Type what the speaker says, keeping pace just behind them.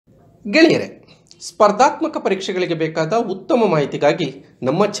ಗೆಳೆಯರೆ, ಸ್ಪರ್ಧಾತ್ಮಕ ಪರೀಕ್ಷೆಗಳಿಗೆ ಬೇಕಾದ ಉತ್ತಮ ಮಾಹಿತಿಗಾಗಿ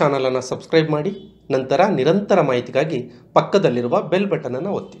ನಮ್ಮ ಚಾನಲನ್ನು ಸಬ್ಸ್ಕ್ರೈಬ್ ಮಾಡಿ, ನಂತರ ನಿರಂತರ ಮಾಹಿತಿಗಾಗಿ ಪಕ್ಕದಲ್ಲಿರುವ ಬೆಲ್ ಬಟನ್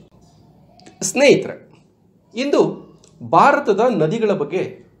ಅನ್ನು ಒತ್ತಿ. ಸ್ನೇಹಿತರೆ, ಇಂದು ಭಾರತದ ನದಿಗಳ ಬಗ್ಗೆ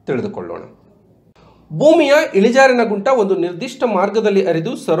ತಿಳಿದುಕೊಳ್ಳೋಣ. ಭೂಮಿಯ ಇಳಿಜಾರಿನ ಗುಂಟ ಒಂದು ನಿರ್ದಿಷ್ಟ ಮಾರ್ಗದಲ್ಲಿ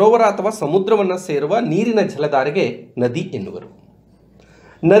ಹರಿದು ಸರೋವರ ಅಥವಾ ಸಮುದ್ರವನ್ನು ಸೇರುವ ನೀರಿನ ಜಲಧಾರೆಗೆ ನದಿ ಎನ್ನುವರು.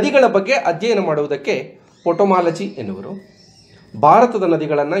 ನದಿಗಳ ಬಗ್ಗೆ ಅಧ್ಯಯನ ಮಾಡುವುದಕ್ಕೆ ಪೊಟೊಮಾಲಜಿ ಎನ್ನುವರು. ಭಾರತದ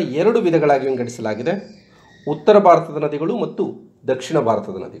ನದಿಗಳನ್ನು ಎರಡು ವಿಧಗಳಾಗಿ ವಿಂಗಡಿಸಲಾಗಿದೆ: ಉತ್ತರ ಭಾರತದ ನದಿಗಳು ಮತ್ತು ದಕ್ಷಿಣ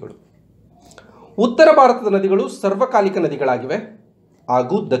ಭಾರತದ ನದಿಗಳು. ಉತ್ತರ ಭಾರತದ ನದಿಗಳು ಸರ್ವಕಾಲಿಕ ನದಿಗಳಾಗಿವೆ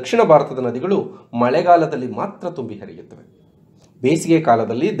ಹಾಗೂ ದಕ್ಷಿಣ ಭಾರತದ ನದಿಗಳು ಮಳೆಗಾಲದಲ್ಲಿ ಮಾತ್ರ ತುಂಬಿ ಹರಿಯುತ್ತವೆ. ಬೇಸಿಗೆ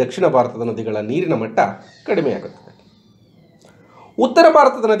ಕಾಲದಲ್ಲಿ ದಕ್ಷಿಣ ಭಾರತದ ನದಿಗಳ ನೀರಿನ ಮಟ್ಟ ಕಡಿಮೆಯಾಗುತ್ತದೆ. ಉತ್ತರ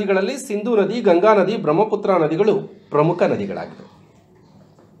ಭಾರತದ ನದಿಗಳಲ್ಲಿ ಸಿಂಧೂ ನದಿ, ಗಂಗಾ ನದಿ, ಬ್ರಹ್ಮಪುತ್ರ ನದಿಗಳು ಪ್ರಮುಖ ನದಿಗಳಾಗಿವೆ.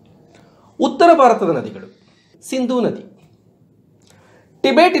 ಉತ್ತರ ಭಾರತದ ನದಿಗಳು: ಸಿಂಧೂ ನದಿ.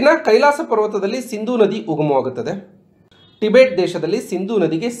 ಟಿಬೆಟಿನ ಕೈಲಾಸ ಪರ್ವತದಲ್ಲಿ ಸಿಂಧೂ ನದಿ ಉಗಮವಾಗುತ್ತದೆ. ಟಿಬೆಟ್ ದೇಶದಲ್ಲಿ ಸಿಂಧೂ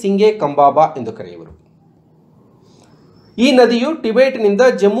ನದಿಗೆ ಸಿಂಗೆ ಕಂಬಾಬಾ ಎಂದು ಕರೆಯುವರು. ಈ ನದಿಯು ಟಿಬೆಟ್ನಿಂದ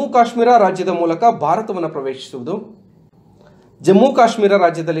ಜಮ್ಮು ಕಾಶ್ಮೀರ ರಾಜ್ಯದ ಮೂಲಕ ಭಾರತವನ್ನು ಪ್ರವೇಶಿಸುವುದು. ಜಮ್ಮು ಕಾಶ್ಮೀರ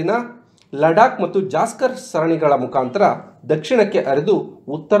ರಾಜ್ಯದಲ್ಲಿನ ಲಡಾಖ್ ಮತ್ತು ಜಾಸ್ಕರ್ ಸರಣಿಗಳ ಮುಖಾಂತರ ದಕ್ಷಿಣಕ್ಕೆ ಹರಿದು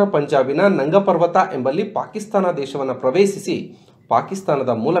ಉತ್ತರ ಪಂಜಾಬಿನ ನಂಗಪರ್ವತ ಎಂಬಲ್ಲಿ ಪಾಕಿಸ್ತಾನ ದೇಶವನ್ನು ಪ್ರವೇಶಿಸಿ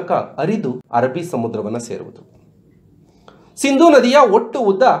ಪಾಕಿಸ್ತಾನದ ಮೂಲಕ ಹರಿದು ಅರಬ್ಬಿ ಸಮುದ್ರವನ್ನು ಸೇರುವುದು. ಸಿಂಧೂ ನದಿಯ ಒಟ್ಟು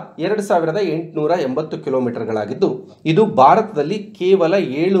ಉದ್ದ 2880 ಕಿಲೋಮೀಟರ್ಗಳಾಗಿದ್ದು, ಇದು ಭಾರತದಲ್ಲಿ ಕೇವಲ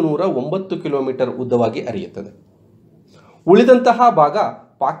 709 ಕಿಲೋಮೀಟರ್ ಉದ್ದವಾಗಿ ಹರಿಯುತ್ತದೆ. ಉಳಿದಂತಹ ಭಾಗ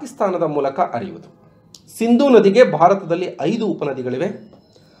ಪಾಕಿಸ್ತಾನದ ಮೂಲಕ ಹರಿಯುವುದು. ಸಿಂಧೂ ನದಿಗೆ ಭಾರತದಲ್ಲಿ 5 ಉಪನದಿಗಳಿವೆ: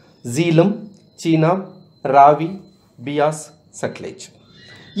 ಝೀಲಂ, ಚೀನಾಬ್, ರಾವಿ, ಬಿಯಾಸ್, ಸಟ್ಲೇಜ್.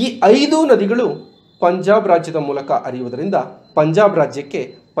 ಈ 5 ನದಿಗಳು ಪಂಜಾಬ್ ರಾಜ್ಯದ ಮೂಲಕ ಹರಿಯುವುದರಿಂದ ಪಂಜಾಬ್ ರಾಜ್ಯಕ್ಕೆ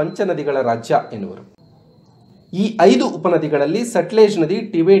ಪಂಚನದಿಗಳ ರಾಜ್ಯ ಎನ್ನುವರು. ಈ 5 ಉಪನದಿಗಳಲ್ಲಿ ಸಟ್ಲೇಜ್ ನದಿ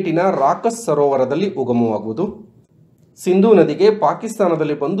ಟಿಬೆಟಿನ ರಾಕಸ್ ಸರೋವರದಲ್ಲಿ ಉಗಮವಾಗುವುದು. ಸಿಂಧೂ ನದಿಗೆ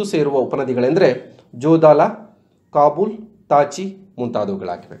ಪಾಕಿಸ್ತಾನದಲ್ಲಿ ಬಂದು ಸೇರುವ ಉಪನದಿಗಳೆಂದರೆ ಜೋದಾಲ, ಕಾಬೂಲ್, ತಾಚಿ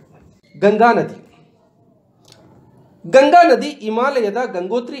ಮುಂತಾದವುಗಳಾಗಿವೆ. ಗಂಗಾ ನದಿ. ಗಂಗಾ ನದಿ ಹಿಮಾಲಯದ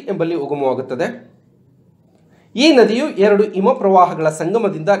ಗಂಗೋತ್ರಿ ಎಂಬಲ್ಲಿ ಉಗಮವಾಗುತ್ತದೆ. ಈ ನದಿಯು 2 ಹಿಮ ಪ್ರವಾಹಗಳ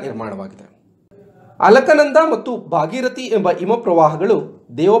ಸಂಗಮದಿಂದ ನಿರ್ಮಾಣವಾಗಿದೆ. ಅಲಕನಂದ ಮತ್ತು ಭಾಗೀರಥಿ ಎಂಬ ಹಿಮ ಪ್ರವಾಹಗಳು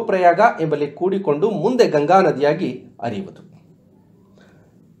ದೇವಪ್ರಯಾಗ ಎಂಬಲ್ಲಿ ಕೂಡಿಕೊಂಡು ಮುಂದೆ ಗಂಗಾ ನದಿಯಾಗಿ ಹರಿಯುವುದು.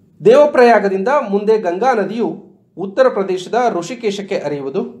 ದೇವಪ್ರಯಾಗದಿಂದ ಮುಂದೆ ಗಂಗಾ ನದಿಯು ಉತ್ತರ ಪ್ರದೇಶದ ಋಷಿಕೇಶಕ್ಕೆ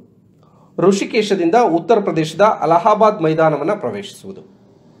ಹರಿಯುವುದು. ಋಷಿಕೇಶದಿಂದ ಉತ್ತರ ಪ್ರದೇಶದ ಅಲಹಾಬಾದ್ ಮೈದಾನವನ್ನು ಪ್ರವೇಶಿಸುವುದು.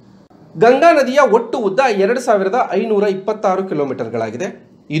 ಗಂಗಾ ನದಿಯ ಒಟ್ಟು ಉದ್ದ 2526 ಕಿಲೋಮೀಟರ್ಗಳಾಗಿದೆ.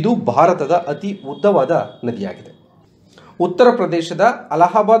 ಇದು ಭಾರತದ ಅತಿ ಉದ್ದವಾದ ನದಿಯಾಗಿದೆ. ಉತ್ತರ ಪ್ರದೇಶದ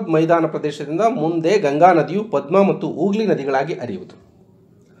ಅಲಹಾಬಾದ್ ಮೈದಾನ ಪ್ರದೇಶದಿಂದ ಮುಂದೆ ಗಂಗಾ ನದಿಯು ಪದ್ಮಾ ಮತ್ತು ಹೂಗ್ಲಿ ನದಿಗಳಾಗಿ ಹರಿಯುವುದು.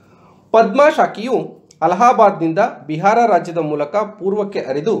 ಪದ್ಮಾ ಶಾಖೆಯು ಅಲಹಾಬಾದ್ನಿಂದ ಬಿಹಾರ ರಾಜ್ಯದ ಮೂಲಕ ಪೂರ್ವಕ್ಕೆ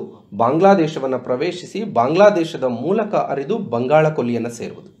ಹರಿದು ಬಾಂಗ್ಲಾದೇಶವನ್ನು ಪ್ರವೇಶಿಸಿ ಬಾಂಗ್ಲಾದೇಶದ ಮೂಲಕ ಹರಿದು ಬಂಗಾಳ ಕೊಲ್ಲಿಯನ್ನು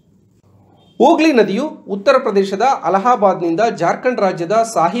ಸೇರುವುದು. ಹೂಗ್ಲಿ ನದಿಯು ಉತ್ತರ ಪ್ರದೇಶದ ಅಲಹಾಬಾದ್ನಿಂದ ಜಾರ್ಖಂಡ್ ರಾಜ್ಯದ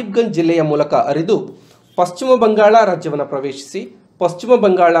ಸಾಹಿಬ್ಗಂಜ್ ಜಿಲ್ಲೆಯ ಮೂಲಕ ಹರಿದು ಪಶ್ಚಿಮ ಬಂಗಾಳ ರಾಜ್ಯವನ್ನು ಪ್ರವೇಶಿಸಿ ಪಶ್ಚಿಮ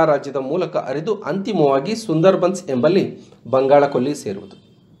ಬಂಗಾಳ ರಾಜ್ಯದ ಮೂಲಕ ಹರಿದು ಅಂತಿಮವಾಗಿ ಸುಂದರ್ಬನ್ಸ್ ಎಂಬಲ್ಲಿ ಬಂಗಾಳ ಕೊಲ್ಲಿ ಸೇರುವುದು.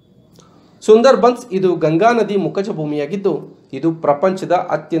 ಸುಂದರ್ಬನ್ಸ್ ಇದು ಗಂಗಾ ನದಿ ಮುಖಜ ಭೂಮಿಯಾಗಿದ್ದು, ಇದು ಪ್ರಪಂಚದ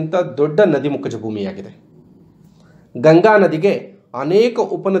ಅತ್ಯಂತ ದೊಡ್ಡ ನದಿ ಮುಖಜ ಭೂಮಿಯಾಗಿದೆ. ಗಂಗಾ ನದಿಗೆ ಅನೇಕ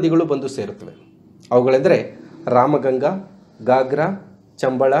ಉಪನದಿಗಳು ಬಂದು ಸೇರುತ್ತವೆ. ಅವುಗಳೆಂದರೆ ರಾಮಗಂಗಾ, ಗಾಗ್ರಾ,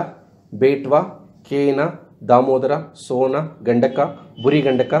 ಚಂಬಳ, ಬೇಟ್ವಾ, ಕೇನ, ದಾಮೋದರ, ಸೋನ, ಗಂಡಕ,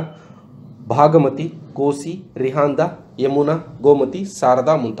 ಬುರಿಗಂಡಕ, ಭಾಗಮತಿ, ಕೋಸಿ, ರಿಹಾಂದ, ಯಮುನಾ, ಗೋಮತಿ,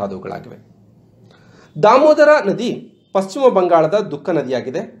 ಶಾರದಾ ಮುಂತಾದವುಗಳಾಗಿವೆ. ದಾಮೋದರ ನದಿ ಪಶ್ಚಿಮ ಬಂಗಾಳದ ದುಃಖ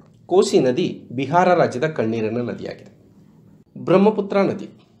ನದಿಯಾಗಿದೆ. ಕೋಸಿ ನದಿ ಬಿಹಾರ ರಾಜ್ಯದ ಕಣ್ಣೀರಿನ ನದಿಯಾಗಿದೆ. ಬ್ರಹ್ಮಪುತ್ರ ನದಿ.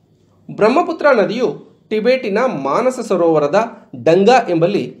 ಬ್ರಹ್ಮಪುತ್ರ ನದಿಯು ಟಿಬೆಟಿನ ಮಾನಸ ಸರೋವರದ ಡಂಗಾ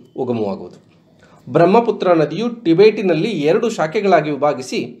ಎಂಬಲ್ಲಿ ಉಗಮವಾಗುವುದು. ಬ್ರಹ್ಮಪುತ್ರ ನದಿಯು ಟಿಬೆಟಿನಲ್ಲಿ 2 ಶಾಖೆಗಳಾಗಿ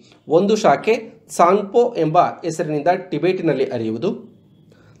ವಿಭಾಗಿಸಿ ಒಂದು ಶಾಖೆ ಸಾಂಗ್ಪೋ ಎಂಬ ಹೆಸರಿನಿಂದ ಟಿಬೆಟಿನಲ್ಲಿ ಹರಿಯುವುದು.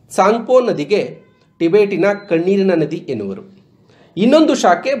 ಸಾಂಗ್ಪೋ ನದಿಗೆ ಟಿಬೆಟಿನ ಕಣ್ಣೀರಿನ ನದಿ ಎನ್ನುವರು. ಇನ್ನೊಂದು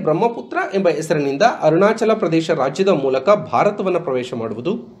ಶಾಖೆ ಬ್ರಹ್ಮಪುತ್ರ ಎಂಬ ಹೆಸರಿನಿಂದ ಅರುಣಾಚಲ ಪ್ರದೇಶ ರಾಜ್ಯದ ಮೂಲಕ ಭಾರತವನ್ನು ಪ್ರವೇಶ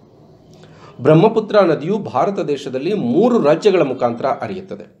ಮಾಡುವುದು. ಬ್ರಹ್ಮಪುತ್ರ ನದಿಯು ಭಾರತ ದೇಶದಲ್ಲಿ 3 ರಾಜ್ಯಗಳ ಮುಖಾಂತರ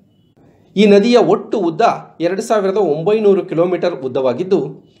ಹರಿಯುತ್ತದೆ. ಈ ನದಿಯ ಒಟ್ಟು ಉದ್ದ 2900 ಕಿಲೋಮೀಟರ್ ಉದ್ದವಾಗಿದ್ದು,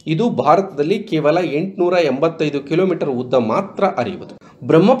 ಇದು ಭಾರತದಲ್ಲಿ ಕೇವಲ 885 ಕಿಲೋಮೀಟರ್ ಉದ್ದ ಮಾತ್ರ ಹರಿಯುವುದು.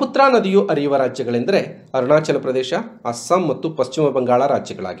 ಬ್ರಹ್ಮಪುತ್ರ ನದಿಯು ಹರಿಯುವ ರಾಜ್ಯಗಳೆಂದರೆ ಅರುಣಾಚಲ ಪ್ರದೇಶ, ಅಸ್ಸಾಂ ಮತ್ತು ಪಶ್ಚಿಮ ಬಂಗಾಳ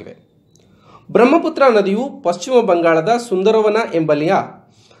ರಾಜ್ಯಗಳಾಗಿವೆ. ಬ್ರಹ್ಮಪುತ್ರ ನದಿಯು ಪಶ್ಚಿಮ ಬಂಗಾಳದ ಸುಂದರವನ ಎಂಬಲ್ಲಿಯ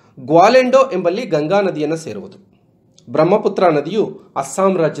ಗ್ವಾಲೆಂಡೋ ಎಂಬಲ್ಲಿ ಗಂಗಾ ನದಿಯನ್ನು ಸೇರುವುದು. ಬ್ರಹ್ಮಪುತ್ರ ನದಿಯು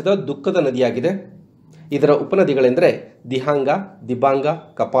ಅಸ್ಸಾಂ ರಾಜ್ಯದ ದುಃಖದ ನದಿಯಾಗಿದೆ. ಇದರ ಉಪನದಿಗಳೆಂದರೆ ದಿಹಾಂಗ, ದಿಬಾಂಗ,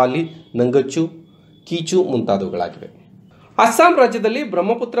 ಕಪಾಲಿ, ನಂಗಚ್ಚು, ಕೀಚು ಮುಂತಾದವುಗಳಾಗಿವೆ. ಅಸ್ಸಾಂ ರಾಜ್ಯದಲ್ಲಿ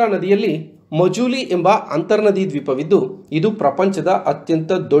ಬ್ರಹ್ಮಪುತ್ರ ನದಿಯಲ್ಲಿ ಮಜೂಲಿ ಎಂಬ ಅಂತರ್ನದಿ ದ್ವೀಪವಿದ್ದು ಇದು ಪ್ರಪಂಚದ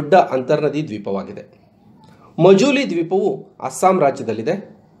ಅತ್ಯಂತ ದೊಡ್ಡ ಅಂತರ್ನದಿ ದ್ವೀಪವಾಗಿದೆ. ಮಜೂಲಿ ದ್ವೀಪವು ಅಸ್ಸಾಂ ರಾಜ್ಯದಲ್ಲಿದೆ.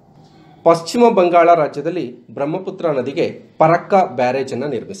 ಪಶ್ಚಿಮ ಬಂಗಾಳ ರಾಜ್ಯದಲ್ಲಿ ಬ್ರಹ್ಮಪುತ್ರ ನದಿಗೆ ಪರಕ್ಕ ಬ್ಯಾರೇಜ್ ಅನ್ನು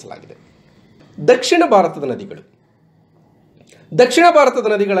ನಿರ್ಮಿಸಲಾಗಿದೆ. ದಕ್ಷಿಣ ಭಾರತದ ನದಿಗಳು. ದಕ್ಷಿಣ ಭಾರತದ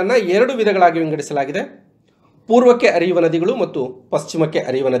ನದಿಗಳನ್ನು ಎರಡು ವಿಧಗಳಾಗಿ ವಿಂಗಡಿಸಲಾಗಿದೆ. ಪೂರ್ವಕ್ಕೆ ಹರಿಯುವ ನದಿಗಳು ಮತ್ತು ಪಶ್ಚಿಮಕ್ಕೆ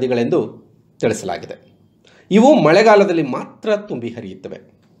ಹರಿಯುವ ನದಿಗಳೆಂದು ತಿಳಿಸಲಾಗಿದೆ. ಇವು ಮಳೆಗಾಲದಲ್ಲಿ ಮಾತ್ರ ತುಂಬಿ ಹರಿಯುತ್ತವೆ.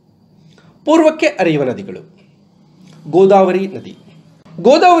 ಪೂರ್ವಕ್ಕೆ ಹರಿಯುವ ನದಿಗಳು. ಗೋದಾವರಿ ನದಿ.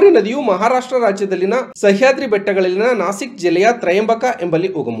 ಗೋದಾವರಿ ನದಿಯು ಮಹಾರಾಷ್ಟ್ರ ರಾಜ್ಯದಲ್ಲಿನ ಸಹ್ಯಾದ್ರಿ ಬೆಟ್ಟಗಳಲ್ಲಿನ ನಾಸಿಕ್ ಜಿಲ್ಲೆಯ ತ್ರಯಂಬಕ ಎಂಬಲ್ಲಿ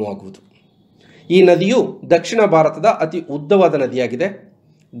ಉಗಮವಾಗುವುದು. ಈ ನದಿಯು ದಕ್ಷಿಣ ಭಾರತದ ಅತಿ ಉದ್ದವಾದ ನದಿಯಾಗಿದೆ.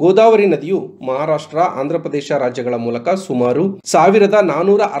 ಗೋದಾವರಿ ನದಿಯು ಮಹಾರಾಷ್ಟ್ರ, ಆಂಧ್ರಪ್ರದೇಶ ರಾಜ್ಯಗಳ ಮೂಲಕ ಸುಮಾರು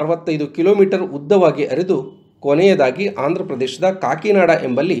 1465 ಕಿಲೋಮೀಟರ್ ಉದ್ದವಾಗಿ ಹರಿದು ಕೊನೆಯದಾಗಿ ಆಂಧ್ರಪ್ರದೇಶದ ಕಾಕಿನಾಡ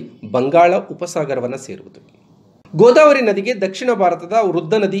ಎಂಬಲ್ಲಿ ಬಂಗಾಳ ಉಪಸಾಗರವನ್ನು ಸೇರುವುದು. ಗೋದಾವರಿ ನದಿಗೆ ದಕ್ಷಿಣ ಭಾರತದ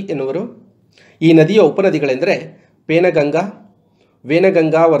ವೃದ್ಧ ನದಿ ಎನ್ನುವರು. ಈ ನದಿಯ ಉಪನದಿಗಳೆಂದರೆ ಪೇನಗಂಗಾ,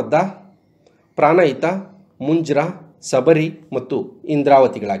 ವೇನಗಂಗಾವರ್ಧ, ಪ್ರಾಣಹಿತ, ಮುಂಜ್ರಾ, ಸಬರಿ ಮತ್ತು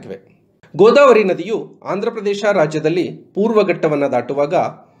ಇಂದ್ರಾವತಿಗಳಾಗಿವೆ. ಗೋದಾವರಿ ನದಿಯು ಆಂಧ್ರಪ್ರದೇಶ ರಾಜ್ಯದಲ್ಲಿ ಪೂರ್ವಘಟ್ಟವನ್ನು ದಾಟುವಾಗ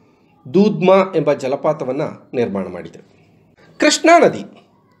ದೂಧ್ಮಾ ಎಂಬ ಜಲಪಾತವನ್ನು ನಿರ್ಮಾಣ ಮಾಡಿದೆ. ಕೃಷ್ಣಾ ನದಿ.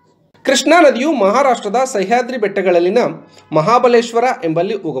 ಕೃಷ್ಣಾ ನದಿಯು ಮಹಾರಾಷ್ಟ್ರದ ಸಹ್ಯಾದ್ರಿ ಬೆಟ್ಟಗಳಲ್ಲಿನ ಮಹಾಬಲೇಶ್ವರ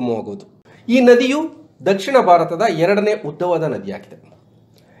ಎಂಬಲ್ಲಿ ಉಗಮವಾಗುವುದು. ಈ ನದಿಯು ದಕ್ಷಿಣ ಭಾರತದ ಎರಡನೇ ಉದ್ದವಾದ ನದಿಯಾಗಿದೆ.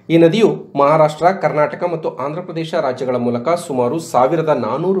 ಈ ನದಿಯು ಮಹಾರಾಷ್ಟ್ರ, ಕರ್ನಾಟಕ ಮತ್ತು ಆಂಧ್ರಪ್ರದೇಶ ರಾಜ್ಯಗಳ ಮೂಲಕ ಸುಮಾರು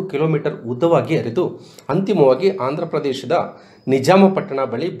 1400 ಕಿಲೋಮೀಟರ್ ಉದ್ದವಾಗಿ ಹರಿದು ಅಂತಿಮವಾಗಿ ಆಂಧ್ರಪ್ರದೇಶದ ನಿಜಾಮಪಟ್ಟಣ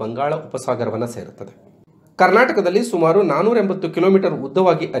ಬಳಿ ಬಂಗಾಳ ಉಪಸಾಗರವನ್ನು ಸೇರುತ್ತದೆ. ಕರ್ನಾಟಕದಲ್ಲಿ ಸುಮಾರು 480 ಕಿಲೋಮೀಟರ್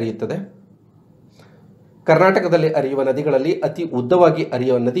ಉದ್ದವಾಗಿ ಹರಿಯುತ್ತದೆ. ಕರ್ನಾಟಕದಲ್ಲಿ ಹರಿಯುವ ನದಿಗಳಲ್ಲಿ ಅತಿ ಉದ್ದವಾಗಿ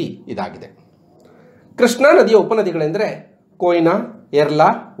ಹರಿಯುವ ನದಿ ಇದಾಗಿದೆ. ಕೃಷ್ಣಾ ನದಿಯ ಉಪನದಿಗಳೆಂದರೆ ಕೊಯ್ನಾ, ಎರ್ಲಾ,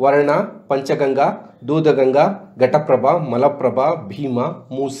 ವರ್ಣ, ಪಂಚಗಂಗಾ, ದೂಧಗಂಗಾ, ಘಟಪ್ರಭಾ, ಮಲಪ್ರಭಾ, ಭೀಮಾ,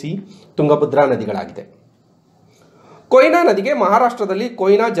 ಮೂಸಿ, ತುಂಗಭದ್ರಾ ನದಿಗಳಾಗಿದೆ. ಕೊಯ್ನಾ ನದಿಗೆ ಮಹಾರಾಷ್ಟ್ರದಲ್ಲಿ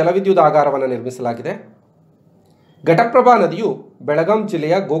ಕೊಯ್ನಾ ಜಲವಿದ್ಯುದಾಗಾರವನ್ನು ನಿರ್ಮಿಸಲಾಗಿದೆ. ಘಟಪ್ರಭಾ ನದಿಯು ಬೆಳಗಾಂ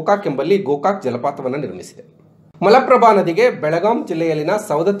ಜಿಲ್ಲೆಯ ಗೋಕಾಕ್ ಎಂಬಲ್ಲಿ ಗೋಕಾಕ್ ಜಲಪಾತವನ್ನು ನಿರ್ಮಿಸಿದೆ. ಮಲಪ್ರಭಾ ನದಿಗೆ ಬೆಳಗಾಂ ಜಿಲ್ಲೆಯಲ್ಲಿನ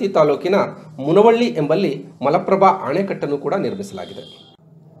ಸವದತ್ತಿ ತಾಲೂಕಿನ ಮುನವಳ್ಳಿ ಎಂಬಲ್ಲಿ ಮಲಪ್ರಭಾ ಅಣೆಕಟ್ಟನ್ನು ಕೂಡ ನಿರ್ಮಿಸಲಾಗಿದೆ.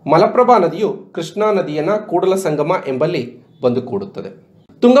 ಮಲಪ್ರಭಾ ನದಿಯು ಕೃಷ್ಣಾ ನದಿಯನ್ನ ಕೂಡಲ ಸಂಗಮ ಎಂಬಲ್ಲಿ ಬಂದು ಕೂಡುತ್ತದೆ.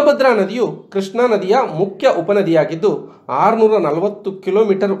 ತುಂಗಭದ್ರಾ ನದಿಯು ಕೃಷ್ಣಾ ನದಿಯ ಮುಖ್ಯ ಉಪನದಿಯಾಗಿದ್ದು 640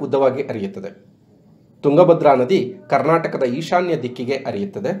 ಕಿಲೋಮೀಟರ್ ಉದ್ದವಾಗಿ ಹರಿಯುತ್ತದೆ. ತುಂಗಭದ್ರಾ ನದಿ ಕರ್ನಾಟಕದ ಈಶಾನ್ಯ ದಿಕ್ಕಿಗೆ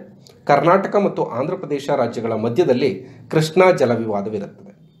ಹರಿಯುತ್ತದೆ. ಕರ್ನಾಟಕ ಮತ್ತು ಆಂಧ್ರಪ್ರದೇಶ ರಾಜ್ಯಗಳ ಮಧ್ಯದಲ್ಲಿ ಕೃಷ್ಣಾ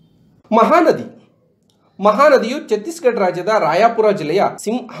ಜಲವಿವಾದವಿರುತ್ತದೆ. ಮಹಾನದಿ. ಮಹಾನದಿಯು ಛತ್ತೀಸ್ಗಢ ರಾಜ್ಯದ ರಾಯಪುರ ಜಿಲ್ಲೆಯ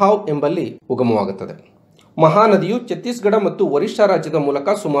ಸಿಂಹಾವ್ ಎಂಬಲ್ಲಿ ಉಗಮವಾಗುತ್ತದೆ. ಮಹಾನದಿಯು ಛತ್ತೀಸ್ಗಢ ಮತ್ತು ಒರಿಸ್ಸಾ ರಾಜ್ಯದ ಮೂಲಕ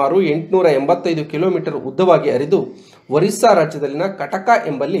ಸುಮಾರು 885 ಕಿಲೋಮೀಟರ್ ಉದ್ದವಾಗಿ ಹರಿದು ಒರಿಸ್ಸಾ ರಾಜ್ಯದಲ್ಲಿನ ಕಟಕ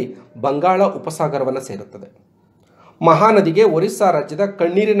ಎಂಬಲ್ಲಿ ಬಂಗಾಳ ಉಪಸಾಗರವನ್ನು ಸೇರುತ್ತದೆ. ಮಹಾನದಿಗೆ ಒರಿಸ್ಸಾ ರಾಜ್ಯದ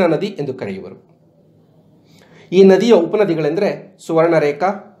ಕಣ್ಣೀರಿನ ನದಿ ಎಂದು ಕರೆಯುವರು. ಈ ನದಿಯ ಉಪನದಿಗಳೆಂದರೆ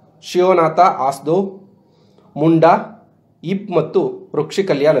ಸುವರ್ಣರೇಖಾ, ಶಿವನಾಥ, ಆಸ್ದೋ, ಮುಂಡಾ, ಇಬ್ ಮತ್ತು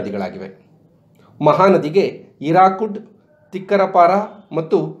ವೃಕ್ಷಿಕಲ್ಯ ನದಿಗಳಾಗಿವೆ. ಮಹಾನದಿಗೆ ಹಿರಾಕುಡ್, ತಿಕ್ಕರಪಾರ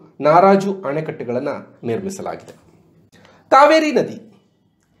ಮತ್ತು ನಾರಾಜು ಅಣೆಕಟ್ಟೆಗಳನ್ನು ನಿರ್ಮಿಸಲಾಗಿದೆ. ಕಾವೇರಿ ನದಿ.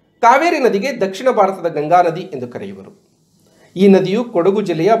 ಕಾವೇರಿ ನದಿಗೆ ದಕ್ಷಿಣ ಭಾರತದ ಗಂಗಾ ನದಿ ಎಂದು ಕರೆಯುವರು. ಈ ನದಿಯು ಕೊಡಗು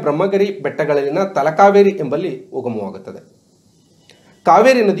ಜಿಲ್ಲೆಯ ಬ್ರಹ್ಮಗಿರಿ ಬೆಟ್ಟಗಳಲ್ಲಿನ ತಲಕಾವೇರಿ ಎಂಬಲ್ಲಿ ಉಗಮವಾಗುತ್ತದೆ.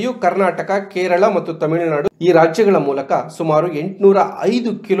 ಕಾವೇರಿ ನದಿಯು ಕರ್ನಾಟಕ, ಕೇರಳ ಮತ್ತು ತಮಿಳುನಾಡು ಈ ರಾಜ್ಯಗಳ ಮೂಲಕ ಸುಮಾರು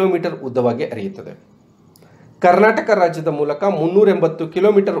 805 ಕಿಲೋಮೀಟರ್ ಉದ್ದವಾಗಿ ಹರಿಯುತ್ತದೆ. ಕರ್ನಾಟಕ ರಾಜ್ಯದ ಮೂಲಕ 380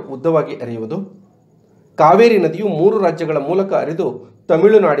 ಕಿಲೋಮೀಟರ್ ಉದ್ದವಾಗಿ ಹರಿಯುವುದು. ಕಾವೇರಿ ನದಿಯು 3 ರಾಜ್ಯಗಳ ಮೂಲಕ ಹರಿದು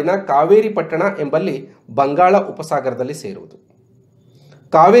ತಮಿಳುನಾಡಿನ ಕಾವೇರಿ ಪಟ್ಟಣ ಎಂಬಲ್ಲಿ ಬಂಗಾಳ ಉಪಸಾಗರದಲ್ಲಿ ಸೇರುವುದು.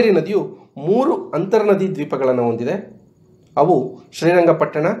 ಕಾವೇರಿ ನದಿಯು 3 ಅಂತರ್ನದಿ ದ್ವೀಪಗಳನ್ನು ಹೊಂದಿದೆ. ಅವು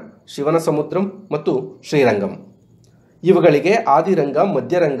ಶ್ರೀರಂಗಪಟ್ಟಣ, ಶಿವನಸಮುದ್ರಂ ಮತ್ತು ಶ್ರೀರಂಗಂ. ಇವುಗಳಿಗೆ ಆದಿರಂಗ,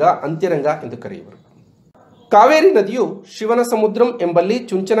 ಮಧ್ಯರಂಗ, ಅಂತ್ಯರಂಗ ಎಂದು ಕರೆಯುವರು. ಕಾವೇರಿ ನದಿಯು ಶಿವನಸಮುದ್ರಂ ಎಂಬಲ್ಲಿ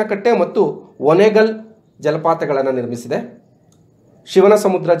ಚುಂಚನಕಟ್ಟೆ ಮತ್ತು ಒನೆಗಲ್ ಜಲಪಾತಗಳನ್ನು ನಿರ್ಮಿಸಿದೆ.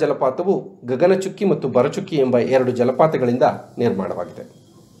 ಶಿವನಸಮುದ್ರ ಜಲಪಾತವು ಗಗನಚುಕ್ಕಿ ಮತ್ತು ಬರಚುಕ್ಕಿ ಎಂಬ 2 ಜಲಪಾತಗಳಿಂದ ನಿರ್ಮಾಣವಾಗಿದೆ.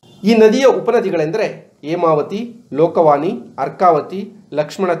 ಈ ನದಿಯ ಉಪನದಿಗಳೆಂದರೆ ಹೇಮಾವತಿ, ಲೋಕವಾನಿ, ಅರ್ಕಾವತಿ,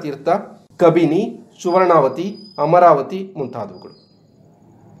 ಲಕ್ಷ್ಮಣತೀರ್ಥ, ಕಬಿನಿ, ಸುವರ್ಣಾವತಿ, ಅಮರಾವತಿ ಮುಂತಾದವುಗಳು.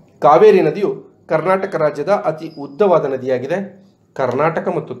 ಕಾವೇರಿ ನದಿಯು ಕರ್ನಾಟಕ ರಾಜ್ಯದ ಅತಿ ಉದ್ದವಾದ ನದಿಯಾಗಿದೆ. ಕರ್ನಾಟಕ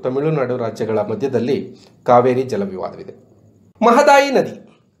ಮತ್ತು ತಮಿಳುನಾಡು ರಾಜ್ಯಗಳ ಮಧ್ಯದಲ್ಲಿ ಕಾವೇರಿ ಜಲವಿವಾದವಿದೆ. ಮಹದಾಯಿ ನದಿ.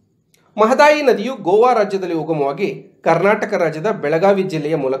 ಮಹದಾಯಿ ನದಿಯು ಗೋವಾ ರಾಜ್ಯದಲ್ಲಿ ಉಗಮವಾಗಿ ಕರ್ನಾಟಕ ರಾಜ್ಯದ ಬೆಳಗಾವಿ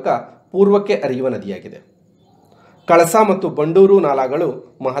ಜಿಲ್ಲೆಯ ಮೂಲಕ ಪೂರ್ವಕ್ಕೆ ಹರಿಯುವ ನದಿಯಾಗಿದೆ. ಕಳಸಾ ಮತ್ತು ಬಂಡೂರು ನಾಲಾಗಳು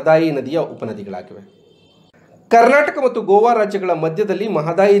ಮಹದಾಯಿ ನದಿಯ ಉಪನದಿಗಳಾಗಿವೆ. ಕರ್ನಾಟಕ ಮತ್ತು ಗೋವಾ ರಾಜ್ಯಗಳ ಮಧ್ಯದಲ್ಲಿ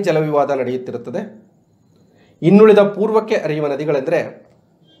ಮಹದಾಯಿ ಜಲವಿವಾದ ನಡೆಯುತ್ತಿರುತ್ತದೆ. ಇನ್ನುಳಿದ ಪೂರ್ವಕ್ಕೆ ಹರಿಯುವ ನದಿಗಳೆಂದರೆ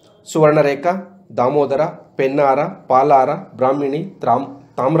ಸುವರ್ಣರೇಖಾ, ದಾಮೋದರ, ಪೆನ್ನಾರ, ಪಾಲಾರ, ಬ್ರಾಹ್ಮಿಣಿ,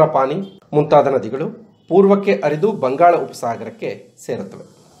 ತಾಮ್ರಪಾನಿ ಮುಂತಾದ ನದಿಗಳು ಪೂರ್ವಕ್ಕೆ ಹರಿದು ಬಂಗಾಳ ಉಪಸಾಗರಕ್ಕೆ ಸೇರುತ್ತವೆ.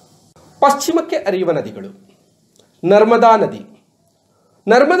 ಪಶ್ಚಿಮಕ್ಕೆ ಹರಿಯುವ ನದಿಗಳು. ನರ್ಮದಾ ನದಿ.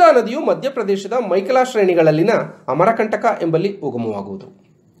 ನರ್ಮದಾ ನದಿಯು ಮಧ್ಯಪ್ರದೇಶದ ಮೈಕಲಾ ಶ್ರೇಣಿಗಳಲ್ಲಿನ ಅಮರಕಂಟಕ ಎಂಬಲ್ಲಿ ಉಗಮವಾಗುವುದು.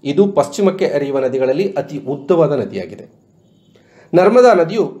 ಇದು ಪಶ್ಚಿಮಕ್ಕೆ ಹರಿಯುವ ನದಿಗಳಲ್ಲಿ ಅತಿ ಉದ್ದವಾದ ನದಿಯಾಗಿದೆ. ನರ್ಮದಾ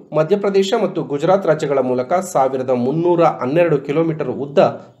ನದಿಯು ಮಧ್ಯಪ್ರದೇಶ ಮತ್ತು ಗುಜರಾತ್ ರಾಜ್ಯಗಳ ಮೂಲಕ 1312 ಕಿಲೋಮೀಟರ್ ಉದ್ದ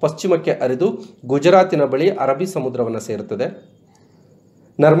ಪಶ್ಚಿಮಕ್ಕೆ ಹರಿದು ಗುಜರಾತಿನ ಬಳಿ ಅರಬ್ಬಿ ಸಮುದ್ರವನ್ನು ಸೇರುತ್ತದೆ.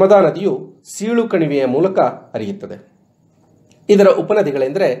 ನರ್ಮದಾ ನದಿಯು ಸೀಳು ಕಣಿವೆಯ ಮೂಲಕ ಹರಿಯುತ್ತದೆ. ಇದರ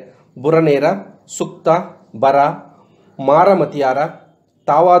ಉಪನದಿಗಳೆಂದರೆ ಬುರನೇರ, ಸುಕ್ತ, ಬರ, ಮಾರಮತಿಯಾರ,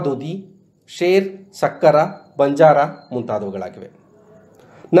 ತಾವಾದೂದಿ, ಶೇರ್, ಸಕ್ಕರ, ಬಂಜಾರ ಮುಂತಾದವುಗಳಾಗಿವೆ.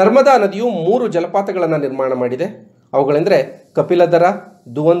 ನರ್ಮದಾ ನದಿಯು 3 ಜಲಪಾತಗಳನ್ನು ನಿರ್ಮಾಣ ಮಾಡಿದೆ. ಅವುಗಳೆಂದರೆ ಕಪಿಲದರ,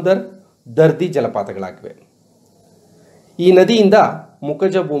 ದುವಂದರ್, ದರ್ದಿ ಜಲಪಾತಗಳಾಗಿವೆ. ಈ ನದಿಯಿಂದ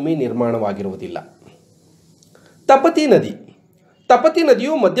ಮುಖಜ ಭೂಮಿ ನಿರ್ಮಾಣವಾಗಿರುವುದಿಲ್ಲ. ತಪತಿ ನದಿ. ತಪತಿ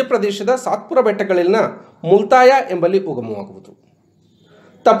ನದಿಯು ಮಧ್ಯಪ್ರದೇಶದ ಸಾತ್ಪುರ ಬೆಟ್ಟಗಳಲ್ಲಿನ ಮುಲ್ತಾಯ ಎಂಬಲ್ಲಿ ಉಗಮವಾಗುವುದು.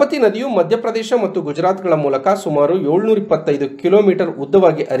 ತಪತಿ ನದಿಯು ಮಧ್ಯಪ್ರದೇಶ ಮತ್ತು ಗುಜರಾತ್ಗಳ ಮೂಲಕ ಸುಮಾರು 725 ಕಿಲೋಮೀಟರ್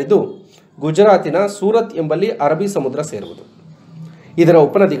ಉದ್ದವಾಗಿ ಹರಿದು ಗುಜರಾತಿನ ಸೂರತ್ ಎಂಬಲ್ಲಿ ಅರಬ್ಬಿ ಸಮುದ್ರ ಸೇರುವುದು. ಇದರ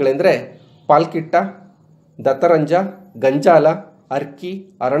ಉಪನದಿಗಳೆಂದರೆ ಪಾಲ್ಕಿಟ್ಟ, ದತ್ತರಂಜ, ಗಂಜಾಲ, ಅರ್ಕಿ,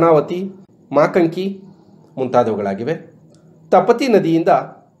 ಅರಣಾವತಿ, ಮಾಕಂಕಿ ಮುಂತಾದವುಗಳಾಗಿವೆ. ತಪತಿ ನದಿಯಿಂದ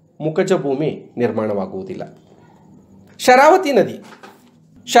ಮುಖಜ ಭೂಮಿ ನಿರ್ಮಾಣವಾಗುವುದಿಲ್ಲ. ಶರಾವತಿ ನದಿ.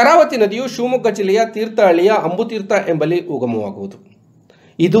 ಶರಾವತಿ ನದಿಯು ಶಿವಮೊಗ್ಗ ಜಿಲ್ಲೆಯ ತೀರ್ಥಹಳ್ಳಿಯ ಅಂಬುತೀರ್ಥ ಎಂಬಲ್ಲಿ ಉಗಮವಾಗುವುದು.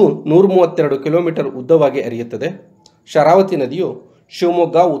 ಇದು 132 ಕಿಲೋಮೀಟರ್ ಉದ್ದವಾಗಿ ಹರಿಯುತ್ತದೆ. ಶರಾವತಿ ನದಿಯು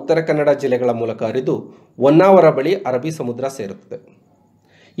ಶಿವಮೊಗ್ಗ, ಉತ್ತರ ಕನ್ನಡ ಜಿಲ್ಲೆಗಳ ಮೂಲಕ ಹರಿದು ಹೊನ್ನಾವರ ಬಳಿ ಅರಬ್ಬಿ ಸಮುದ್ರ ಸೇರುತ್ತದೆ.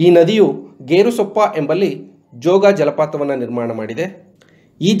 ಈ ನದಿಯು ಗೇರುಸೊಪ್ಪ ಎಂಬಲ್ಲಿ ಜೋಗ ಜಲಪಾತವನ್ನು ನಿರ್ಮಾಣ ಮಾಡಿದೆ.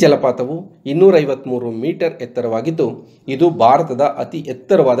 ಈ ಜಲಪಾತವು 253 ಮೀಟರ್ ಎತ್ತರವಾಗಿದ್ದು ಇದು ಭಾರತದ ಅತಿ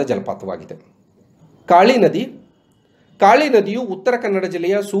ಎತ್ತರವಾದ ಜಲಪಾತವಾಗಿದೆ. ಕಾಳಿ ನದಿ. ಕಾಳಿ ನದಿಯು ಉತ್ತರ ಕನ್ನಡ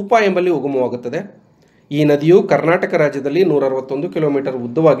ಜಿಲ್ಲೆಯ ಸೂಪಾ ಎಂಬಲ್ಲಿ ಉಗಮವಾಗುತ್ತದೆ. ಈ ನದಿಯು ಕರ್ನಾಟಕ ರಾಜ್ಯದಲ್ಲಿ 161 ಕಿಲೋಮೀಟರ್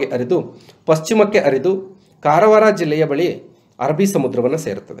ಉದ್ದವಾಗಿ ಹರಿದು ಪಶ್ಚಿಮಕ್ಕೆ ಹರಿದು ಕಾರವಾರ ಜಿಲ್ಲೆಯ ಬಳಿ ಅರಬ್ಬಿ ಸಮುದ್ರವನ್ನು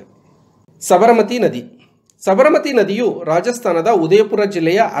ಸೇರುತ್ತದೆ. ಸಬರಮತಿ ನದಿ. ಸಬರಮತಿ ನದಿಯು ರಾಜಸ್ಥಾನದ ಉದಯಪುರ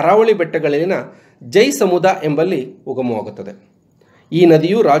ಜಿಲ್ಲೆಯ ಅರಾವಳಿ ಬೆಟ್ಟಗಳಲ್ಲಿನ ಜೈ ಸಮುದ ಎಂಬಲ್ಲಿ ಉಗಮವಾಗುತ್ತದೆ. ಈ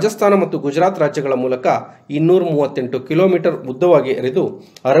ನದಿಯು ರಾಜಸ್ಥಾನ ಮತ್ತು ಗುಜರಾತ್ ರಾಜ್ಯಗಳ ಮೂಲಕ 238 ಕಿಲೋಮೀಟರ್ ಉದ್ದವಾಗಿ ಹರಿದು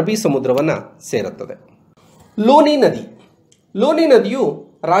ಅರಬ್ಬಿ ಸಮುದ್ರವನ್ನು ಸೇರುತ್ತದೆ. ಲೂನಿ ನದಿ. ಲೂನಿ ನದಿಯು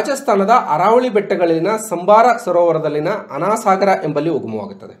ರಾಜಸ್ಥಾನದ ಅರಾವಳಿ ಬೆಟ್ಟಗಳಲ್ಲಿನ ಸಂಬಾರ ಸರೋವರದಲ್ಲಿನ ಅನಾಸಾಗರ ಎಂಬಲ್ಲಿ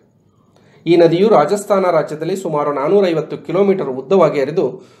ಉಗಮವಾಗುತ್ತದೆ. ಈ ನದಿಯು ರಾಜಸ್ಥಾನ ರಾಜ್ಯದಲ್ಲಿ ಸುಮಾರು 450 ಕಿಲೋಮೀಟರ್ ಉದ್ದವಾಗಿ ಹರಿದು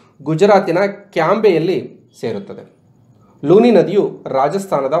ಗುಜರಾತಿನ ಕ್ಯಾಂಬೆಯಲ್ಲಿ ಸೇರುತ್ತದೆ. ಲೂನಿ ನದಿಯು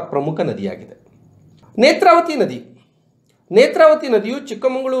ರಾಜಸ್ಥಾನದ ಪ್ರಮುಖ ನದಿಯಾಗಿದೆ. ನೇತ್ರಾವತಿ ನದಿ. ನೇತ್ರಾವತಿ ನದಿಯು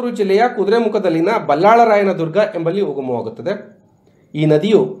ಚಿಕ್ಕಮಗಳೂರು ಜಿಲ್ಲೆಯ ಕುದುರೆಮುಖದಲ್ಲಿನ ಬಲ್ಲಾಳರಾಯನ ದುರ್ಗ ಎಂಬಲ್ಲಿ ಉಗಮವಾಗುತ್ತದೆ. ಈ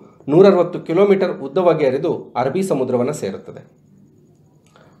ನದಿಯು 160 ಕಿಲೋಮೀಟರ್ ಉದ್ದವಾಗಿ ಹರಿದು ಅರಬ್ಬಿ ಸಮುದ್ರವನ್ನು ಸೇರುತ್ತದೆ.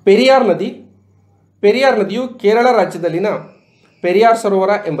 ಪೆರಿಯಾರ್ ನದಿ. ಪೆರಿಯಾರ್ ನದಿಯು ಕೇರಳ ರಾಜ್ಯದಲ್ಲಿನ ಪೆರಿಯಾರ್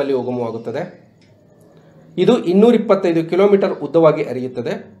ಸರೋವರ ಎಂಬಲ್ಲಿ ಉಗಮವಾಗುತ್ತದೆ. ಇದು 225 ಕಿಲೋಮೀಟರ್ ಉದ್ದವಾಗಿ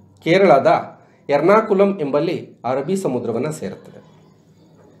ಹರಿಯುತ್ತದೆ. ಕೇರಳದ ಎರ್ನಾಕುಲಂ ಎಂಬಲ್ಲಿ ಅರಬ್ಬಿ ಸಮುದ್ರವನ್ನು ಸೇರುತ್ತದೆ.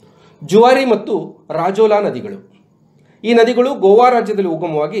 ಜುವಾರಿ ಮತ್ತು ರಾಜೋಲಾ ನದಿಗಳು. ಈ ನದಿಗಳು ಗೋವಾ ರಾಜ್ಯದಲ್ಲಿ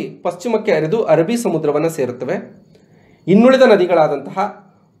ಉಗಮವಾಗಿ ಪಶ್ಚಿಮಕ್ಕೆ ಹರಿದು ಅರಬ್ಬಿ ಸಮುದ್ರವನ್ನು ಸೇರುತ್ತವೆ. ಇನ್ನುಳಿದ ನದಿಗಳಾದಂತಹ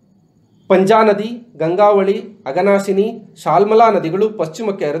ಪಂಜಾ ನದಿ, ಗಂಗಾವಳಿ, ಅಗನಾಶಿನಿ, ಶಾಲ್ಮಲಾ ನದಿಗಳು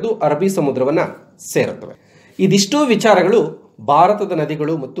ಪಶ್ಚಿಮಕ್ಕೆ ಹರಿದು ಅರಬ್ಬಿ ಸಮುದ್ರವನ್ನು ಸೇರುತ್ತವೆ. ಇದಿಷ್ಟೂ ವಿಚಾರಗಳು ಭಾರತದ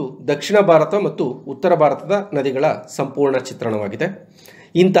ನದಿಗಳು ಮತ್ತು ದಕ್ಷಿಣ ಭಾರತ ಮತ್ತು ಉತ್ತರ ಭಾರತದ ನದಿಗಳ ಸಂಪೂರ್ಣ ಚಿತ್ರಣವಾಗಿದೆ.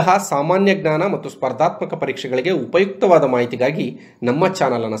 ಇಂತಹ ಸಾಮಾನ್ಯ ಜ್ಞಾನ ಮತ್ತು ಸ್ಪರ್ಧಾತ್ಮಕ ಪರೀಕ್ಷೆಗಳಿಗೆ ಉಪಯುಕ್ತವಾದ ಮಾಹಿತಿಗಾಗಿ ನಮ್ಮ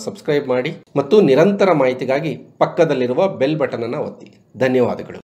ಚಾನಲನ್ನು ಸಬ್ಸ್ಕ್ರೈಬ್ ಮಾಡಿ ಮತ್ತು ನಿರಂತರ ಮಾಹಿತಿಗಾಗಿ ಪಕ್ಕದಲ್ಲಿರುವ ಬೆಲ್ ಬಟನ್ ಅನ್ನು ಒತ್ತಿ. ಧನ್ಯವಾದಗಳು.